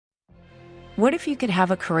What if you could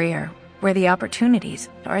have a career where the opportunities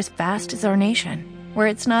are as vast as our nation, where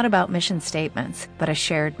it's not about mission statements, but a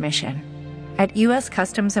shared mission? At U.S.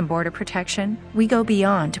 Customs and Border Protection, we go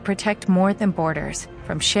beyond to protect more than borders.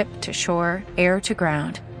 From ship to shore, air to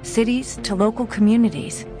ground, cities to local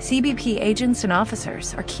communities, CBP agents and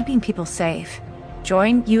officers are keeping people safe.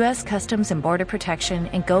 Join U.S. Customs and Border Protection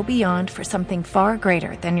and go beyond for something far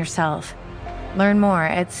greater than yourself. Learn more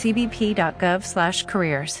at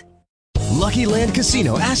cbp.gov/careers. Lucky Land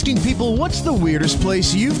Casino, asking people, what's the weirdest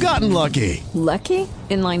place you've gotten lucky? Lucky?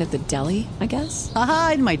 In line at the deli, I guess?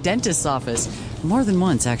 Aha, in my dentist's office. More than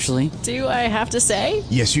once, actually. Do I have to say?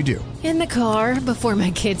 Yes, you do. In the car before my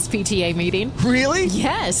kids' PTA meeting. Really?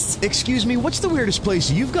 Yes. Excuse me, what's the weirdest place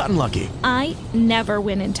you've gotten lucky? I never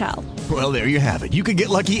win and tell. Well, there you have it. You can get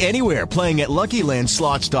lucky anywhere, playing at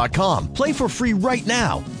LuckyLandSlots.com. Play for free right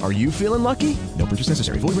now. Are you feeling lucky? No purchase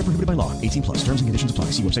necessary. Void where prohibited by law. 18+. Terms and conditions apply.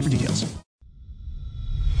 See website for details.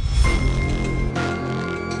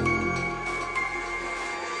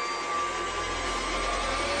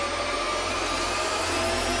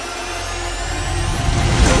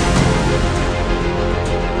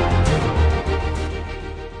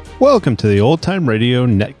 Welcome to the Old Time Radio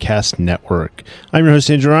Netcast Network. I'm your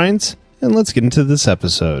host, Andrew Rines, and let's get into this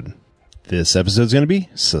episode. This episode is going to be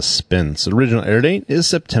Suspense. The original air date is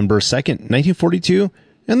September 2nd, 1942,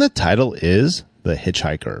 and the title is The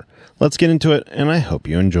Hitch-Hiker. Let's get into it, and I hope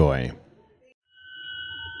you enjoy.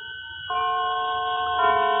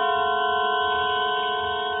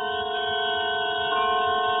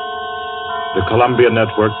 The Columbia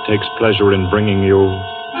Network takes pleasure in bringing you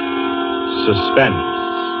Suspense.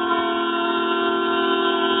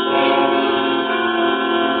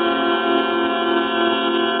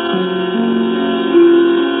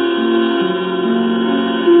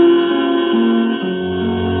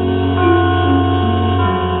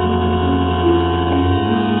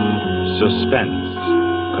 Suspense,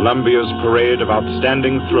 Columbia's parade of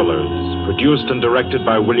outstanding thrillers, produced and directed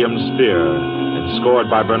by William Spear and scored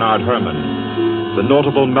by Bernard Herrmann. The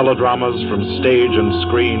notable melodramas from stage and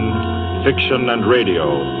screen, fiction and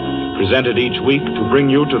radio, presented each week to bring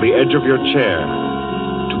you to the edge of your chair,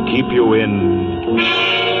 to keep you in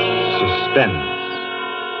suspense.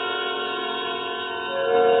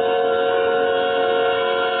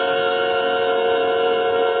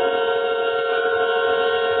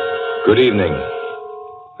 Good evening.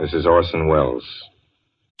 This is Orson Welles.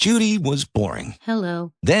 Judy was boring.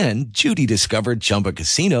 Hello. Then Judy discovered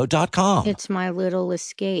ChumbaCasino.com. It's my little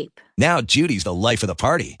escape. Now Judy's the life of the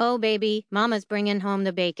party. Oh, baby, mama's bringing home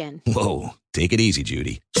the bacon. Whoa, take it easy,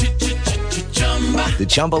 Judy. The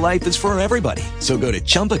Chumba life is for everybody. So go to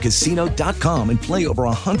ChumbaCasino.com and play over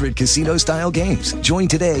 100 casino-style games. Join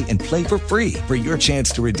today and play for free for your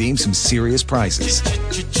chance to redeem some serious prizes.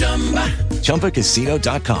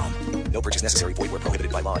 ChumbaCasino.com. No purchase necessary. Void where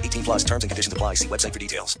prohibited by law. 18+. Terms and conditions apply. See website for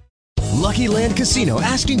details. Lucky Land Casino,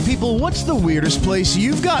 asking people, what's the weirdest place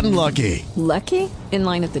you've gotten lucky? Lucky? In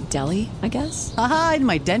line at the deli, I guess? Aha, in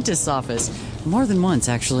my dentist's office. More than once,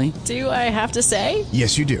 actually. Do I have to say?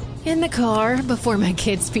 Yes, you do. In the car before my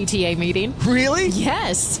kids' PTA meeting. Really?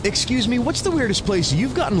 Yes. Excuse me, what's the weirdest place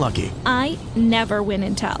you've gotten lucky? I never win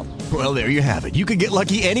and tell. Well, there you have it. You can get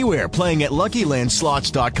lucky anywhere, playing at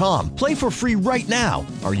LuckyLandSlots.com. Play for free right now.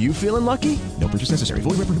 Are you feeling lucky? No purchase necessary.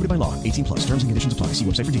 Void where prohibited by law. 18+. Terms and conditions apply. See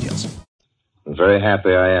website for details. Very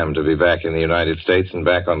happy I am to be back in the United States and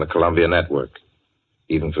back on the Columbia Network,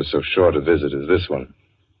 even for so short a visit as this one.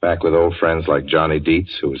 Back with old friends like Johnny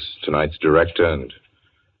Dietz, who's tonight's director, and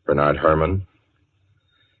Bernard Herrmann.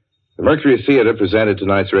 The Mercury Theater presented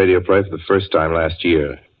tonight's radio play for the first time last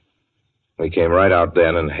year. We came right out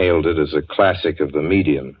then and hailed it as a classic of the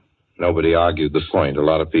medium. Nobody argued the point. A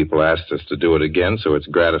lot of people asked us to do it again, so it's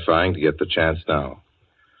gratifying to get the chance now,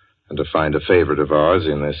 and to find a favorite of ours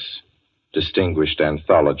in this distinguished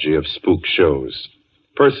anthology of spook shows.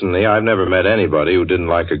 Personally, I've never met anybody who didn't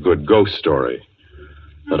like a good ghost story.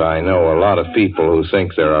 But I know a lot of people who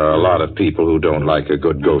think there are a lot of people who don't like a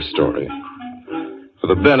good ghost story. For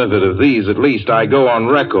the benefit of these, at least, I go on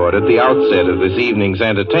record at the outset of this evening's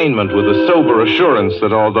entertainment with the sober assurance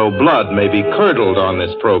that although blood may be curdled on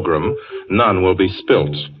this program, none will be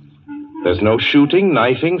spilt. There's no shooting,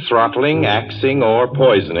 knifing, throttling, axing, or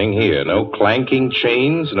poisoning here. No clanking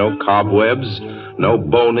chains, no cobwebs, no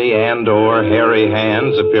bony and or hairy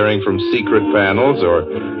hands appearing from secret panels, or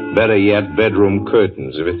better yet, bedroom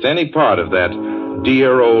curtains. If it's any part of that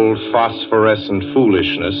dear old phosphorescent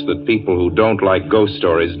foolishness that people who don't like ghost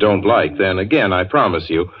stories don't like, then again, I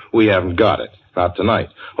promise you, we haven't got it. Not tonight.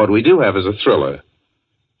 What we do have is a thriller.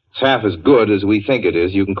 It's half as good as we think it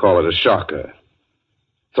is. You can call it a shocker.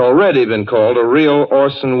 It's already been called a real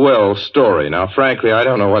Orson Welles story. Now, frankly, I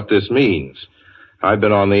don't know what this means. I've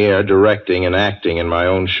been on the air directing and acting in my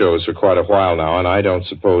own shows for quite a while now, and I don't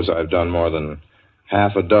suppose I've done more than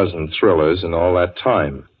half a dozen thrillers in all that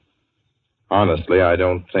time. Honestly, I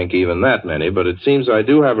don't think even that many, but it seems I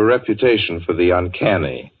do have a reputation for the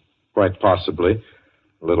uncanny. Quite possibly,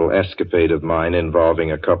 a little escapade of mine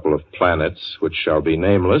involving a couple of planets, which shall be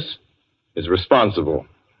nameless, is responsible.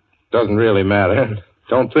 Doesn't really matter.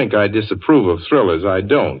 Don't think I disapprove of thrillers. I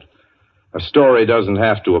don't. A story doesn't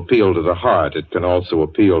have to appeal to the heart. It can also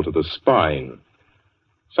appeal to the spine.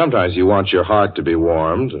 Sometimes you want your heart to be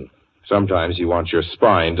warmed, and sometimes you want your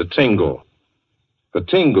spine to tingle. The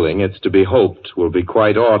tingling, it's to be hoped, will be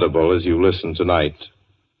quite audible as you listen tonight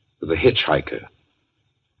to The Hitch-Hiker.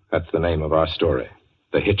 That's the name of our story,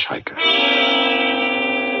 The Hitch-Hiker.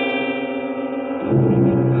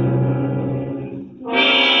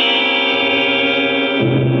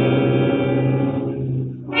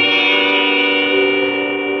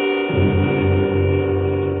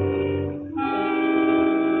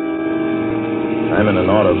 I'm in an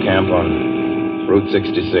auto camp on Route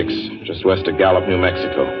 66, just west of Gallup, New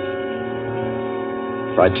Mexico.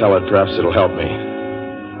 If I tell it, perhaps it'll help me.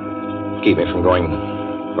 Keep me from going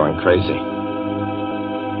crazy.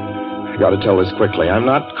 I gotta tell this quickly. I'm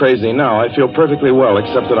not crazy now. I feel perfectly well,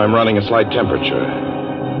 except that I'm running a slight temperature.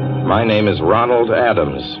 My name is Ronald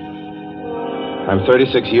Adams. I'm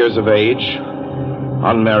 36 years of age,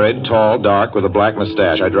 unmarried, tall, dark, with a black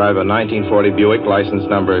mustache. I drive a 1940 Buick, license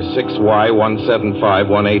number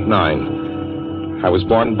 6Y175189. I was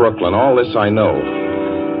born in Brooklyn. All this I know.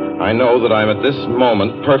 I know that I'm at this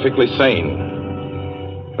moment perfectly sane.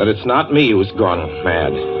 That it's not me who's gone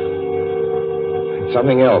mad. It's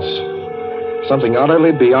something else. Something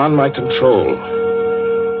utterly beyond my control.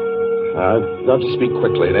 I've got to speak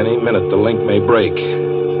quickly. At any minute, the link may break.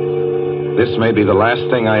 This may be the last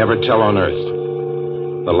thing I ever tell on Earth.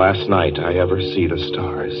 The last night I ever see the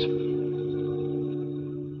stars.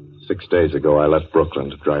 6 days ago, I left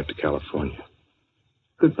Brooklyn to drive to California.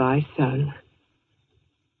 Goodbye, son.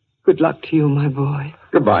 Good luck to you, my boy.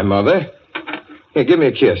 Goodbye, Mother. Here, give me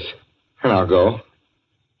a kiss, and I'll go.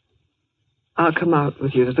 I'll come out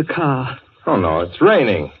with you to the car. Oh, no, it's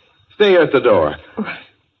raining. Stay here at the door.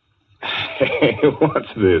 Hey,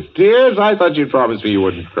 what's this? Tears? I thought you'd promised me you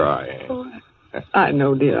wouldn't cry. Oh, I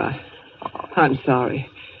know, dear. I'm sorry.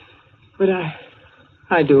 But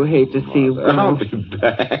I do hate to see you go. I'll be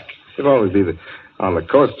back. It'll only be on the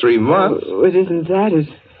coast 3 months. Oh, it isn't that.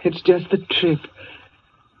 It's just the trip.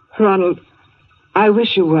 Ronald, I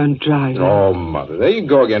wish you weren't driving. Oh, Mother, there you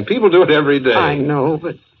go again. People do it every day. I know,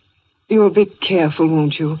 but you'll be careful,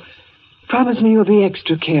 won't you? Promise me you'll be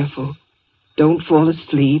extra careful. Don't fall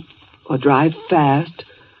asleep or drive fast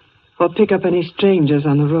or pick up any strangers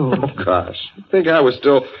on the road. Oh, gosh. I think I was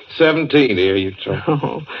still 17 here, you told.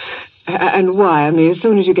 Oh, and why? I mean, as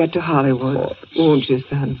soon as you get to Hollywood, won't you,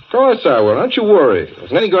 son? Of course I will. Don't you worry.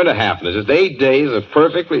 There's nothing going to happen. It's just 8 days of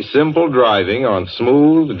perfectly simple driving on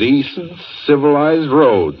smooth, decent, civilized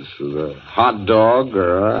roads with a hot dog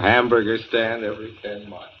or a hamburger stand every 10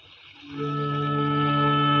 miles.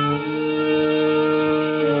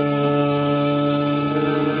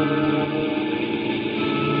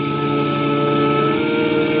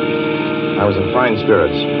 I was in fine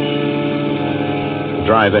spirits. The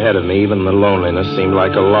drive ahead of me, even the loneliness, seemed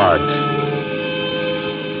like a lark.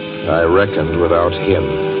 I reckoned without him.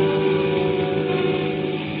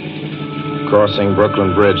 Crossing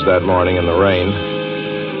Brooklyn Bridge that morning in the rain,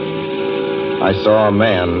 I saw a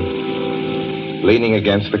man leaning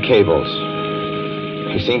against the cables.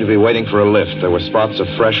 He seemed to be waiting for a lift. There were spots of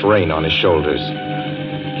fresh rain on his shoulders.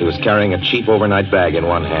 He was carrying a cheap overnight bag in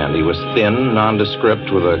one hand. He was thin, nondescript,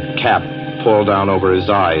 with a cap pulled down over his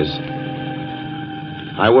eyes.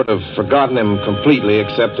 I would have forgotten him completely,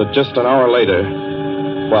 except that just an hour later,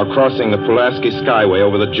 while crossing the Pulaski Skyway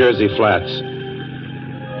over the Jersey Flats,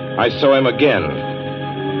 I saw him again.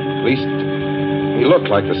 At least, he looked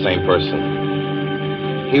like the same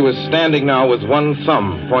person. He was standing now with one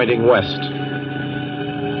thumb pointing west.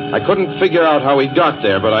 I couldn't figure out how he got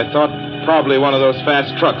there, but I thought probably one of those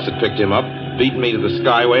fast trucks had picked him up, beaten me to the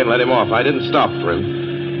Skyway, and let him off. I didn't stop for him.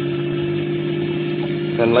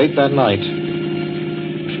 Then late that night,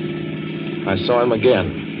 I saw him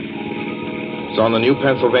again. It's on the New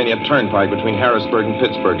Pennsylvania Turnpike between Harrisburg and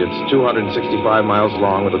Pittsburgh. It's 265 miles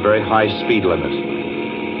long with a very high speed limit.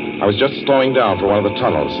 I was just slowing down for one of the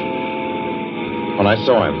tunnels when I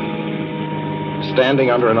saw him,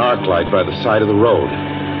 standing under an arc light by the side of the road.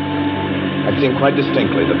 I'd seen quite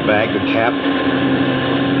distinctly the bag, the cap,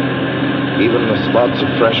 even the spots of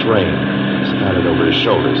fresh rain. His patted over his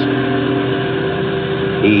shoulders.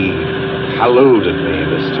 He hallooed at me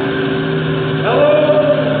this time. Hello!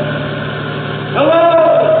 Hello!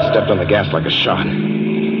 I stepped on the gas like a shot.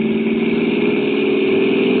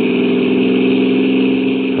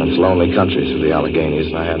 It's lonely country through the Alleghenies,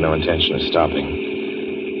 and I had no intention of stopping.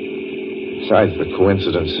 Besides, the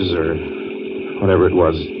coincidences, or whatever it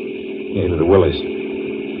was, gave me the willies.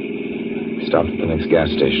 Stopped at the next gas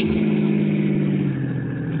station.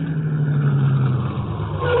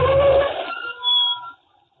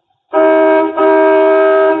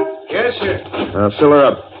 Yes, sir. Fill her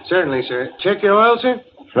up. Certainly, sir. Check your oil, sir?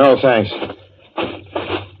 No, thanks.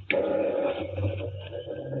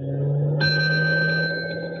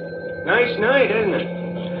 Nice night, isn't it?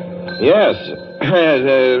 Yes.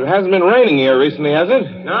 It hasn't been raining here recently, has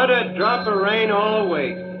it? Not a drop of rain all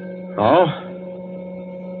week. Oh?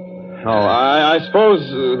 Oh, I suppose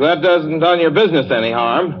that doesn't done your business any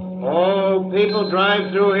harm. Oh, people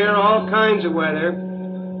drive through here all kinds of weather.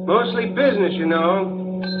 Mostly business, you know.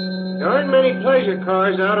 There aren't many pleasure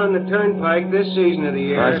cars out on the turnpike this season of the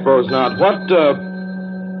year. I suppose not. What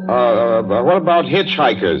about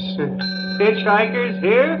hitchhikers? Hitchhikers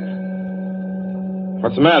here?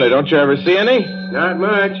 What's the matter? Don't you ever see any? Not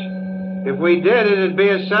much. If we did, it'd be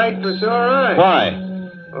a sight for sore eyes. Why?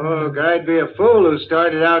 Oh, guy'd be a fool who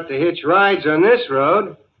started out to hitch rides on this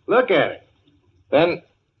road. Look at it. Then,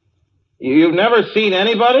 you've never seen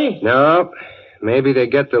anybody? No. Maybe they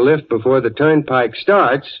get the lift before the turnpike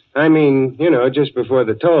starts. I mean, you know, just before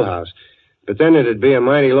the toll house. But then it'd be a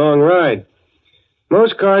mighty long ride.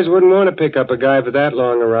 Most cars wouldn't want to pick up a guy for that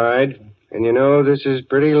long a ride. And you know, this is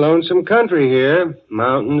pretty lonesome country here.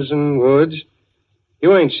 Mountains and woods.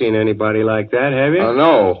 You ain't seen anybody like that, have you?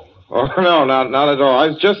 No. Oh, no, not at all. I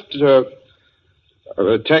was just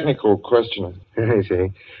a technical question. I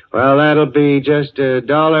see. Well, that'll be just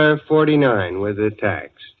 $1.49 with the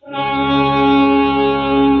tax.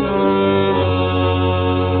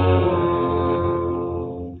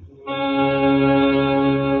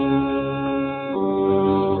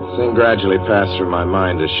 Thing gradually passed through my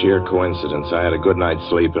mind as sheer coincidence. I had a good night's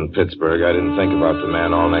sleep in Pittsburgh. I didn't think about the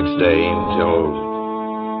man all next day until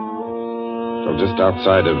just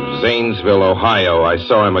outside of Zanesville, Ohio, I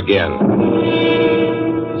saw him again.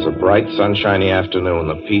 It was a bright, sunshiny afternoon.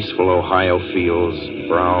 The peaceful Ohio fields,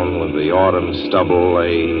 brown with the autumn stubble,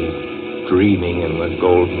 lay dreaming in the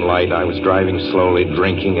golden light. I was driving slowly,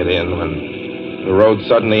 drinking it in, when the road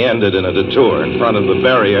suddenly ended in a detour. In front of the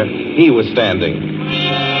barrier, he was standing.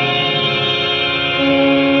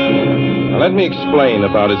 Now, let me explain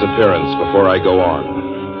about his appearance before I go on.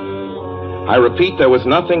 I repeat, there was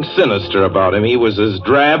nothing sinister about him. He was as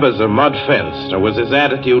drab as a mud fence, nor was his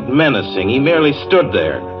attitude menacing. He merely stood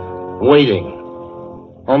there, waiting,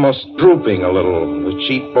 almost drooping a little, a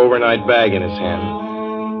cheap overnight bag in his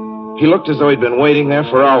hand. He looked as though he'd been waiting there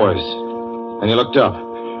for hours. And he looked up.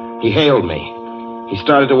 He hailed me. He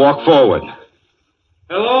started to walk forward.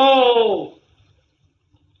 Hello!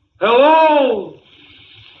 Hello!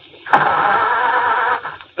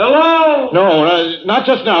 Hello! No, not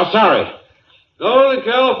just now. Sorry. Going to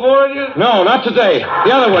California? No, not today.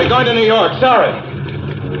 The other way, going to New York. Sorry.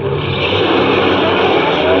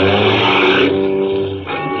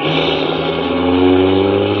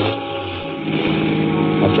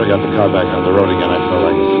 After I got the car back on the road again, I felt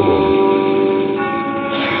like a fool.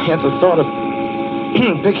 Yet the thought of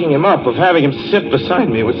picking him up, of having him sit beside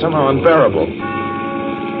me, was somehow unbearable.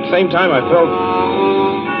 At the same time, I felt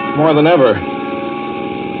more than ever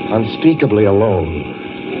unspeakably alone.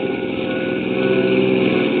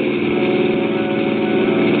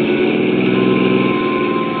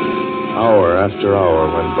 Hour after hour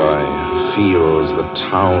went by. Fields, the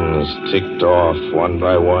towns ticked off one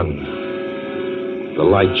by one. The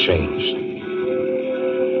light changed.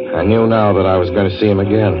 I knew now that I was going to see him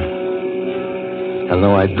again. And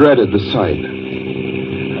though I dreaded the sight,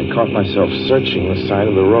 I caught myself searching the side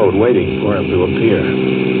of the road, waiting for him to appear.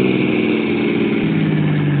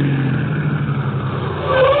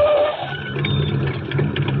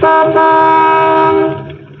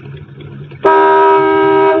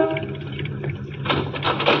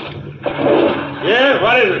 Yeah,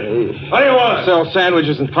 what is it? What do you want? Sell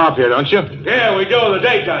sandwiches and pop here, don't you? Yeah, we do in the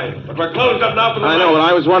daytime. But we're closed up now for the night. I know, but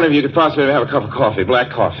I was wondering if you could possibly have a cup of coffee, black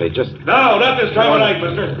coffee, just... No, not this time of night,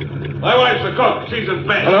 mister. My wife's the cook. She's in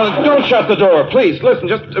bed. No, don't shut the door, please. Listen,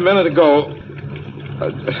 just a minute ago...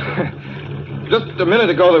 just a minute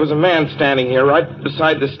ago, there was a man standing here right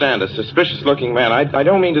beside the stand, a suspicious-looking man. I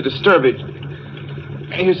don't mean to disturb it.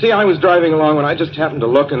 You see, I was driving along when I just happened to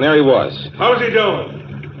look, and there he was. How's he doing?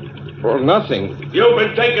 Well, nothing. You've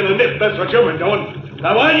been taking a nip, that's what you've been doing.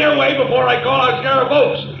 Now, on your way before I call out Sheriff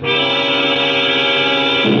Oates.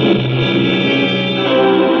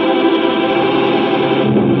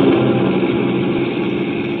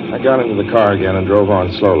 I got into the car again and drove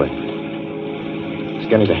on slowly. I was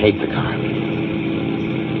getting to hate the car.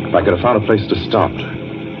 If I could have found a place to stop,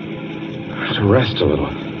 to rest a little.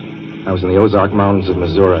 I was in the Ozark Mountains of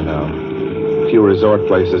Missouri now. A few resort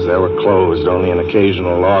places there were closed, only an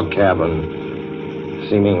occasional log cabin,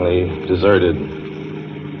 seemingly deserted.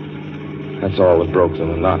 That's all that broke the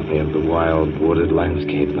monotony of the wild, wooded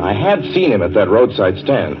landscape. I had seen him at that roadside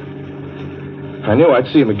stand. I knew I'd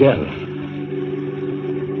see him again.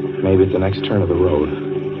 Maybe at the next turn of the road.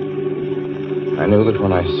 I knew that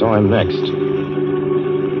when I saw him next,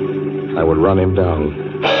 I would run him down.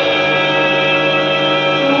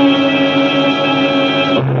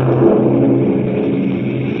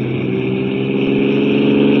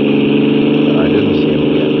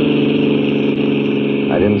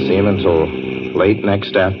 See him until late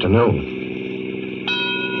next afternoon.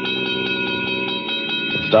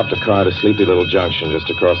 I stopped a car at a sleepy little junction just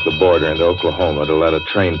across the border into Oklahoma to let a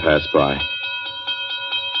train pass by.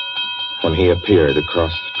 When he appeared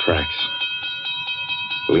across the tracks,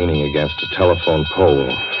 leaning against a telephone pole.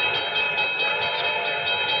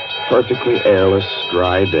 Perfectly airless,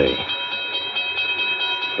 dry day.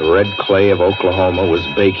 The red clay of Oklahoma was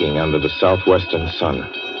baking under the southwestern sun.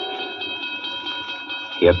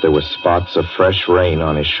 Yet there were spots of fresh rain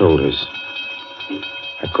on his shoulders.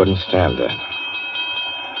 I couldn't stand that.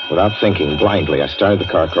 Without thinking, blindly, I started the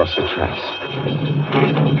car across the tracks.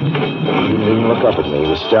 He didn't even look up at me. He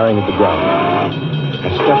was staring at the ground.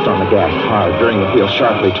 I stepped on the gas hard, veering the wheel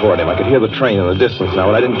sharply toward him. I could hear the train in the distance now,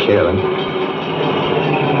 but I didn't care. And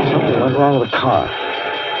something went wrong with the car.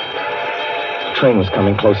 The train was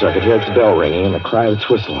coming closer. I could hear its bell ringing and the cry of its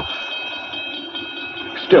whistle.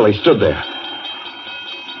 Still, he stood there.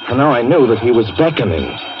 And now I knew that he was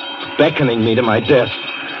beckoning me to my death.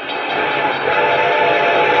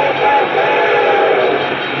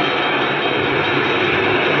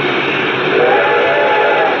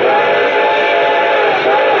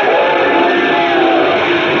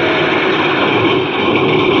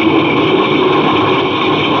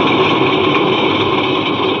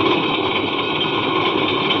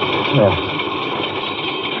 Well,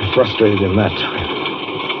 I frustrated him that time.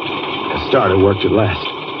 The starter worked at last.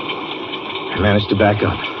 I managed to back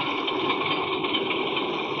up.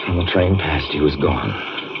 When the train passed, he was gone.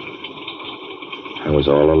 I was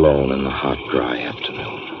all alone in the hot, dry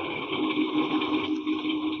afternoon.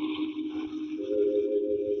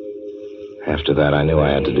 After that, I knew I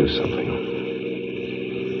had to do something.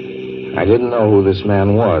 I didn't know who this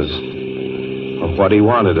man was or what he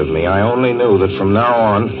wanted of me. I only knew that from now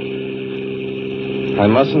on, I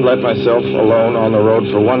mustn't let myself alone on the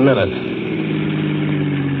road for 1 minute.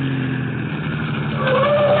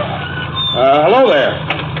 Hello there.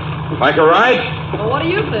 Like a ride? Well, what do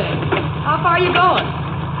you think? How far are you going?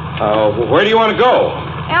 Where do you want to go?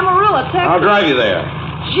 Amarillo, Texas. I'll drive you there.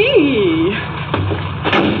 Gee.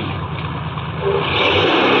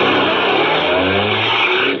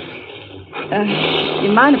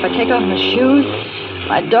 You mind if I take off my shoes?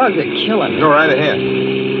 My dogs are killing me. Go right ahead.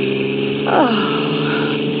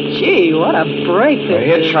 Oh, gee, what a break this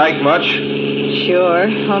is. Hitch-hike much? Sure,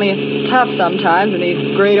 only it's tough sometimes in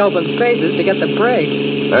these great open spaces to get the break.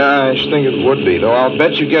 I should think it would be, though I'll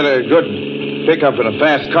bet you get a good pickup in a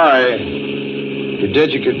fast car. If you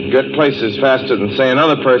did, you could get places faster than, say,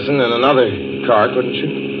 another person in another car, couldn't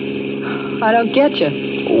you? I don't get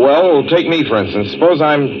you. Well, take me, for instance. Suppose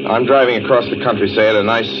I'm driving across the country, say, at a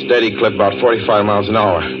nice, steady clip, about 45 miles an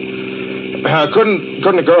hour.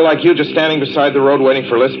 Couldn't a girl like you just standing beside the road waiting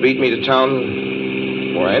for lifts beat me to town?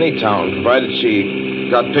 Or any town, provided she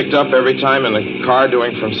got picked up every time in a car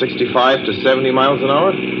doing from 65 to 70 miles an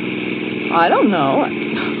hour? I don't know.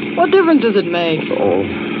 What difference does it make? Oh,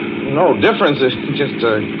 no difference. It's just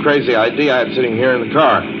a crazy idea I had sitting here in the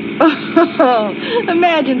car.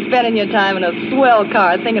 Imagine spending your time in a swell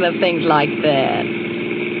car thinking of things like that.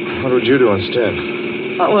 What would you do instead?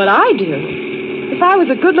 What would I do? If I was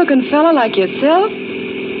a good-looking fellow like yourself,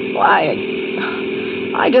 why,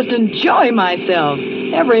 I just enjoy myself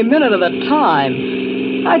every minute of the time.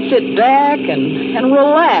 I'd sit back and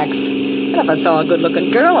relax. And if I saw a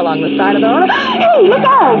good-looking girl along the side of the road... Hey, look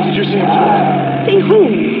out! Did you see him? See who?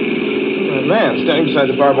 A man standing beside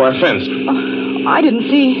the barbed wire fence. I didn't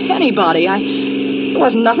see anybody. There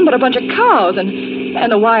wasn't nothing but a bunch of cows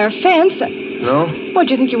and a wire fence. No?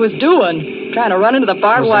 What'd you think he was doing? Trying to run into the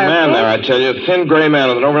barbed wire fence? There's a man there, I tell you. A thin gray man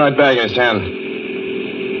with an overnight bag in his hand.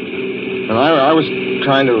 And I was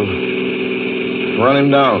trying to run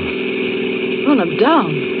him down. run him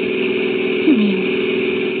down. You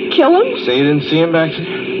mean kill him? Say you didn't see him back there?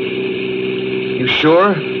 You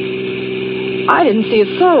sure? I didn't see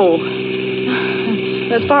a soul.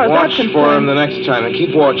 As far as Watch that's concerned... for him the next time and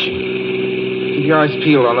keep watching. Keep your eyes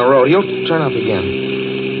peeled on the road. He'll turn up again.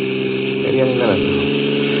 Maybe any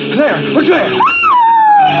minute. There! Look there!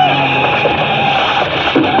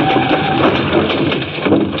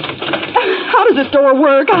 How does this door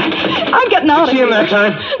work? I'm getting out of here. See him that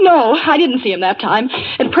time? No, I didn't see him that time.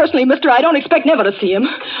 And personally, mister, I don't expect never to see him.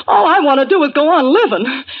 All I want to do is go on living.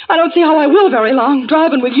 I don't see how I will very long,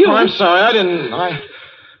 driving with you. Oh, I'm sorry.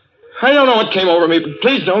 I don't know what came over me, but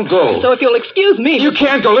please don't go. So if you'll excuse me... You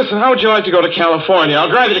can't go. Listen, how would you like to go to California? I'll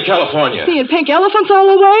drive you to California. Seeing pink elephants all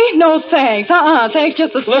the way? No, thanks. Thanks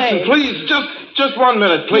just the same. Listen, please, just 1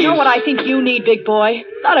 minute, please. You know what I think you need, big boy?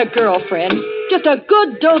 Not a girlfriend. Just a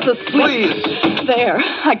good dose of sleep. Please. There.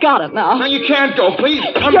 I got it now. No, you can't go. Please,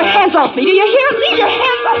 come your back. hands off me. Do you hear? Leave your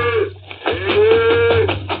hands off.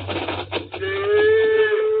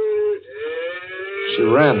 She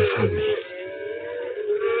ran from me.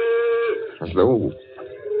 As though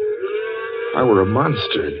I were a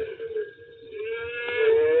monster. A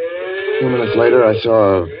few minutes later, I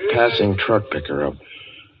saw a passing truck pick her up.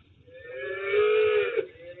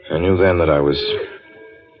 I knew then that I was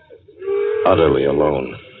utterly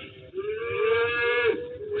alone.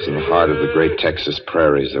 It was in the heart of the great Texas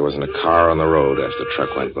prairies. There wasn't a car on the road after the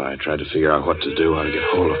truck went by. I tried to figure out what to do, how to get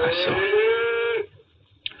hold of myself.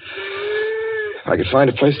 If I could find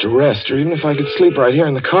a place to rest, or even if I could sleep right here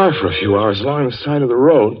in the car for a few hours along the side of the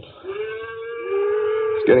road. I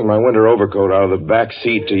was getting my winter overcoat out of the back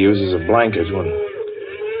seat to use as a blanket when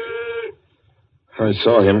I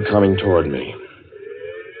saw him coming toward me,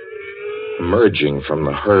 emerging from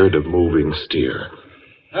the herd of moving steer.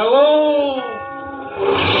 Hello?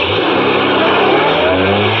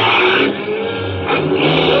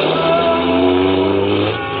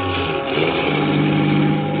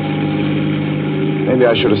 Maybe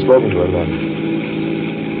I should have spoken to him then.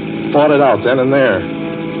 Fought it out then and there.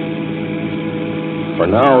 For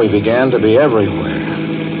now he began to be everywhere.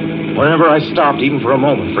 Wherever I stopped, even for a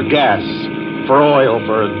moment, for gas, for oil,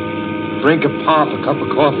 for a drink of pop, a cup of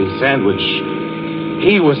coffee, sandwich,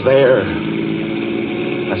 he was there.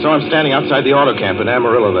 I saw him standing outside the auto camp in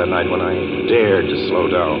Amarillo that night when I dared to slow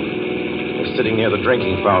down. I was sitting near the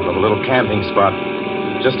drinking fountain of a little camping spot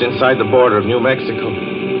just inside the border of New Mexico.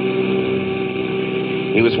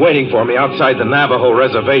 He was waiting for me outside the Navajo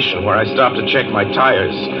reservation where I stopped to check my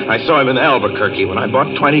tires. I saw him in Albuquerque when I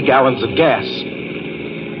bought 20 gallons of gas.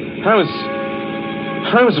 I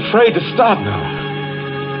was afraid to stop now.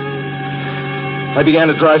 I began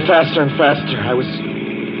to drive faster and faster. I was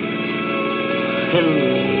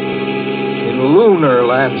in lunar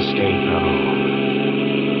landscape now.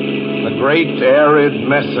 The great arid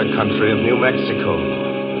mesa country of New Mexico.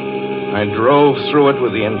 I drove through it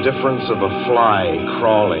with the indifference of a fly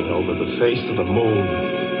crawling over the face of the moon.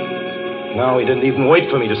 Now he didn't even wait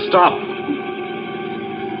for me to stop.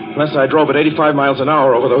 Unless I drove at 85 miles an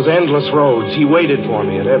hour over those endless roads, he waited for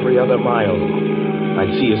me at every other mile.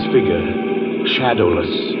 I'd see his figure,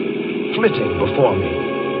 shadowless, flitting before me,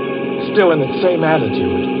 still in the same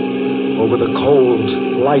attitude, over the cold,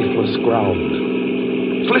 lifeless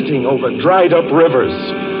ground, flitting over dried-up rivers,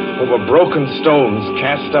 over broken stones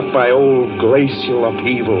cast up by old glacial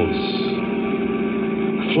upheavals,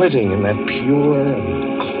 flitting in that pure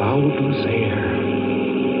and cloudless air.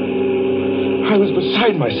 I was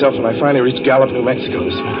beside myself when I finally reached Gallup, New Mexico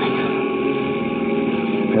this morning.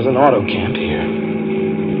 There's an auto camp here.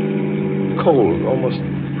 Cold, almost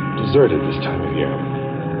deserted this time of year.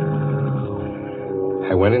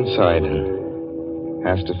 I went inside and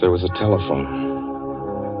asked if there was a telephone.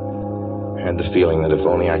 I had the feeling that if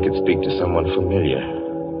only I could speak to someone familiar,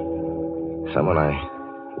 someone I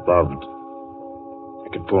loved, I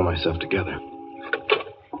could pull myself together.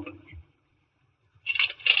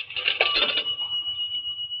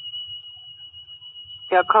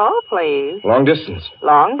 Your call, please. Long distance.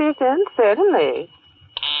 Long distance, certainly.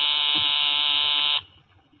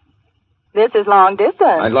 This is long distance.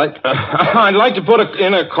 I'd like to put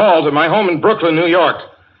in a call to my home in Brooklyn, New York.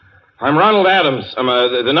 I'm Ronald Adams.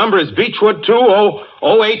 The number is Beechwood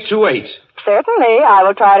 20828. Certainly, I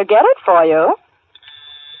will try to get it for you.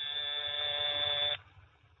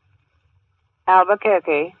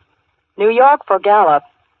 Albuquerque. New York for Gallup.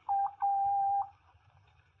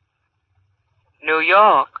 New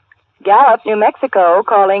York. Gallup, New Mexico,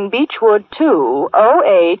 calling Beechwood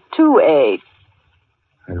 20828.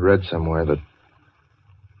 I'd read somewhere that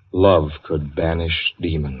love could banish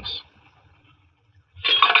demons.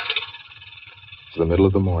 It's the middle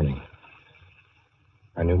of the morning.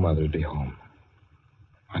 I knew Mother would be home.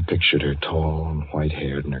 I pictured her tall and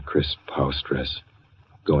white-haired in her crisp house dress,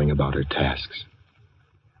 going about her tasks.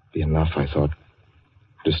 Be enough, I thought,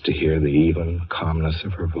 just to hear the even calmness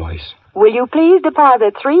of her voice. Will you please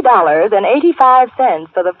deposit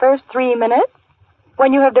 $3.85 for the first 3 minutes?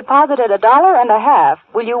 When you have deposited $1.50,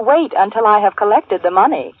 will you wait until I have collected the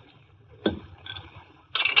money?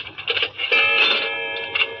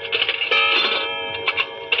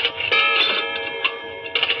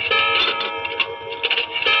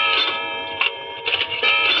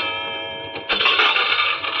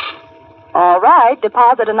 All right,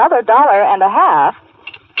 deposit another $1.50.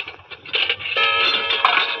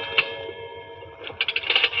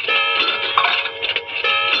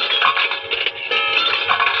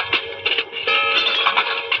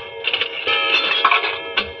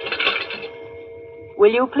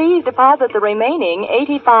 Will you please deposit the remaining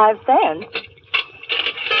 85 cents?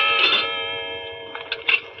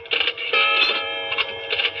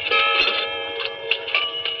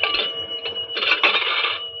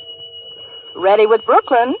 Ready with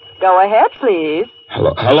Brooklyn. Go ahead, please.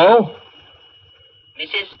 Hello?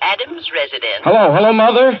 Mrs. Adams' residence. Hello,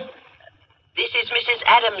 Mother? This is Mrs.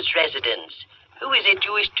 Adams' residence. Who is it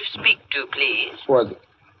you wish to speak to, please? What?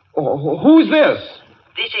 Oh, who's this?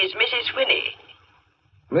 This is Mrs. Whinney.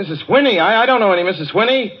 Mrs. Whinney? I don't know any Mrs.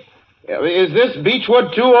 Whinney. Is this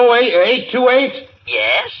Beechwood 208-828?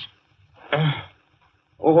 Yes?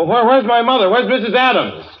 Where's my mother? Where's Mrs.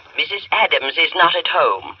 Adams? Mrs. Adams is not at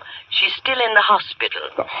home. She's still in the hospital.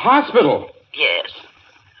 The hospital? Yes.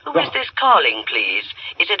 Who is this calling, please?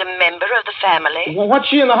 Is it a member of the family? Well, what's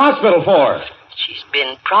she in the hospital for? She's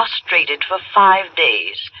been prostrated for 5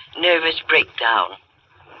 days. Nervous breakdown.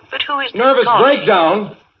 But who is this Nervous calling?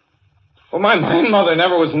 breakdown? Well, my mother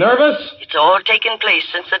never was nervous. It's all taken place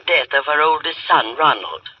since the death of her oldest son,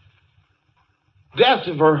 Ronald. Death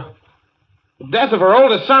of her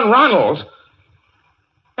oldest son, Ronald?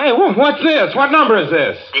 Hey, what's this? What number is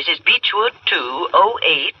this? This is Beechwood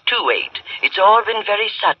 20828. It's all been very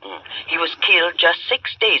sudden. He was killed just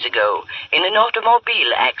 6 days ago in an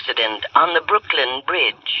automobile accident on the Brooklyn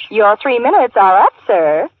Bridge. Your 3 minutes are up,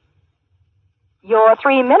 sir. Your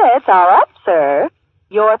 3 minutes are up, sir.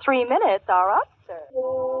 Your 3 minutes are up, sir.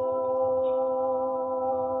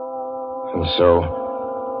 And so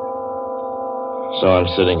I'm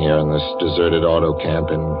sitting here in this deserted auto camp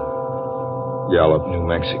in Gallup, New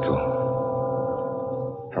Mexico.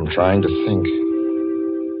 I'm trying to think.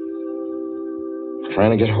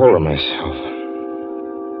 Trying to get hold of myself.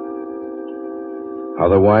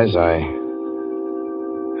 Otherwise,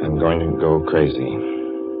 I'm going to go crazy.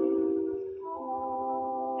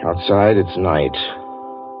 Outside, it's night.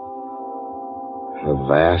 The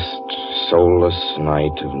vast, soulless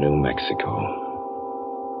night of New Mexico.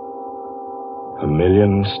 1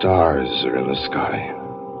 million stars are in the sky.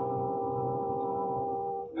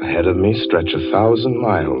 Ahead of me stretch 1,000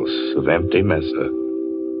 miles of empty mesa.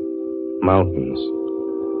 Mountains,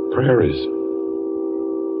 prairies,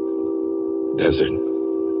 desert.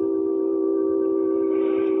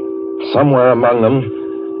 Somewhere among them,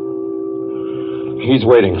 he's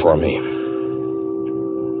waiting for me.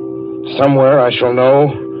 Somewhere I shall know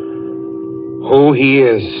who he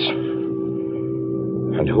is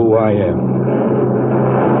and who I am.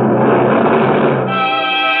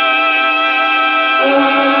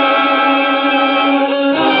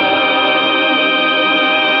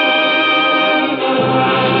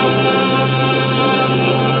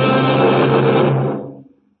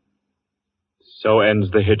 So ends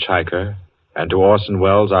The Hitch-Hiker, and to Orson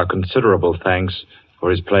Welles our considerable thanks for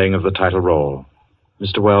his playing of the title role.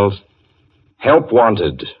 Mr. Welles? Help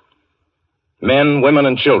wanted. Men, women,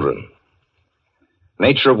 and children.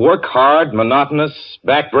 Nature of work, hard, monotonous,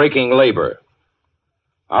 back-breaking labor.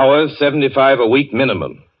 Hours, 75 a week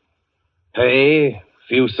minimum. Pay,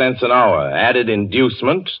 few cents an hour. Added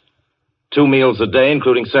inducement, 2 meals a day,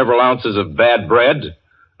 including several ounces of bad bread and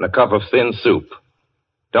a cup of thin soup.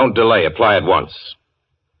 Don't delay. Apply at once.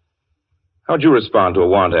 How'd you respond to a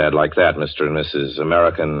want ad like that, Mr. and Mrs.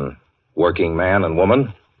 American working man and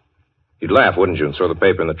woman? You'd laugh, wouldn't you, and throw the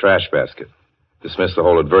paper in the trash basket. Dismiss the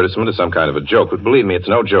whole advertisement as some kind of a joke, but believe me, it's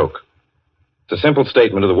no joke. It's a simple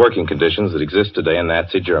statement of the working conditions that exist today in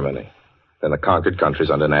Nazi Germany and the conquered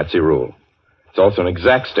countries under Nazi rule. It's also an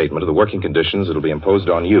exact statement of the working conditions that will be imposed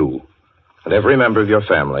on you and every member of your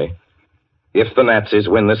family if the Nazis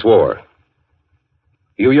win this war.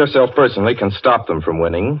 You yourself personally can stop them from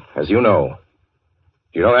winning, as you know.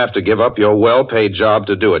 You don't have to give up your well-paid job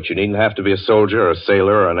to do it. You needn't have to be a soldier or a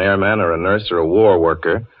sailor or an airman or a nurse or a war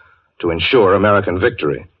worker to ensure American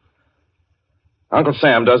victory. Uncle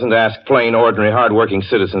Sam doesn't ask plain, ordinary, hard-working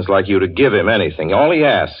citizens like you to give him anything. All he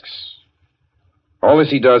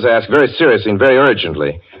does ask very seriously and very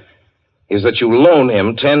urgently is that you loan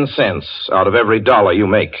him 10 cents out of every dollar you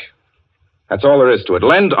make. That's all there is to it.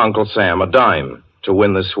 Lend Uncle Sam a dime to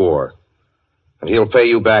win this war, and he'll pay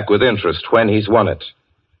you back with interest when he's won it.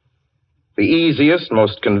 The easiest,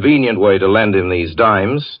 most convenient way to lend him these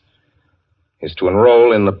dimes is to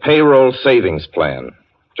enroll in the payroll savings plan.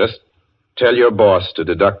 Just tell your boss to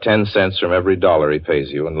deduct 10 cents from every dollar he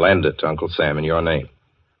pays you and lend it to Uncle Sam in your name.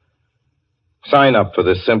 Sign up for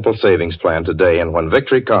this simple savings plan today, and when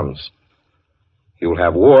victory comes, you'll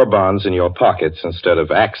have war bonds in your pockets instead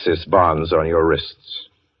of Axis bonds on your wrists.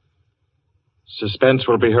 Suspense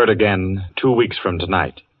will be heard again 2 weeks from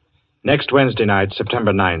tonight. Next Wednesday night,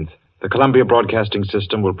 September 9th, the Columbia Broadcasting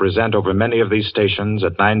System will present over many of these stations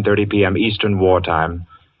at 9:30 p.m. Eastern Wartime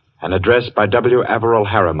an address by W. Averill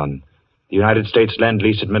Harriman, the United States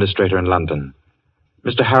Lend-Lease Administrator in London.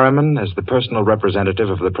 Mr. Harriman, as the personal representative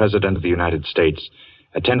of the President of the United States,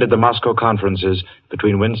 attended the Moscow conferences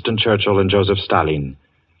between Winston Churchill and Joseph Stalin.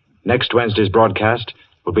 Next Wednesday's broadcast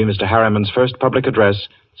will be Mr. Harriman's first public address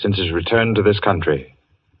since his return to this country.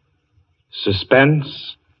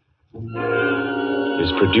 Suspense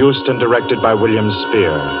is produced and directed by William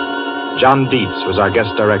Spear. John Dietz was our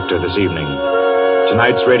guest director this evening.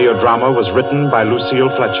 Tonight's radio drama was written by Lucille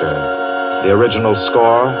Fletcher. The original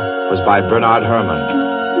score was by Bernard Herrmann.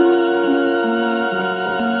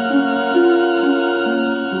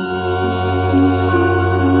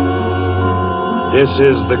 This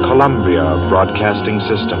is the Columbia Broadcasting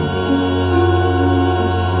System.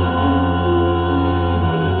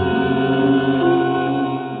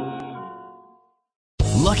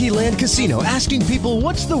 Lucky Land Casino, asking people,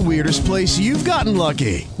 what's the weirdest place you've gotten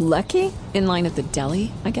lucky? Lucky? In line at the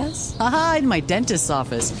deli, I guess? Aha, in my dentist's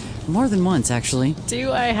office. More than once, actually.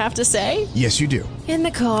 Do I have to say? Yes, you do. In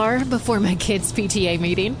the car before my kids' PTA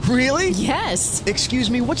meeting. Really? Yes. Excuse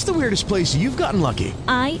me, what's the weirdest place you've gotten lucky?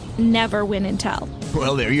 I never win and tell.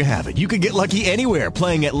 Well, there you have it. You can get lucky anywhere,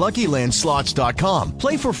 playing at LuckyLandSlots.com.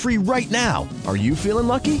 Play for free right now. Are you feeling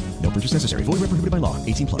lucky? No purchase necessary. Void where prohibited by law.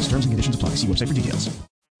 18+. Terms and conditions apply. See website for details.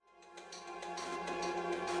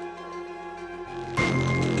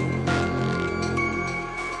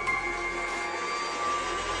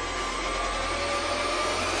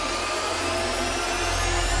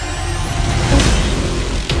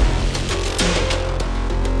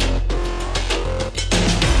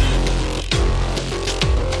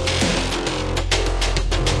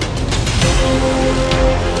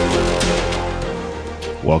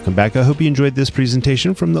 Welcome back. I hope you enjoyed this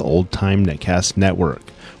presentation from the Old Time Netcast Network.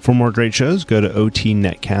 For more great shows, go to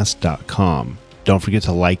otnetcast.com. Don't forget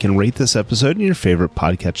to like and rate this episode in your favorite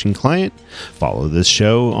podcatching client. Follow this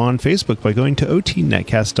show on Facebook by going to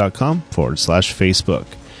otnetcast.com/Facebook.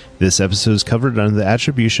 This episode is covered under the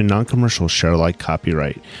Attribution Non-Commercial Share-alike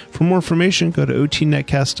copyright. For more information, go to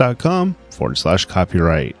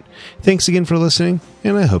otnetcast.com/copyright. Thanks again for listening,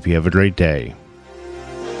 and I hope you have a great day.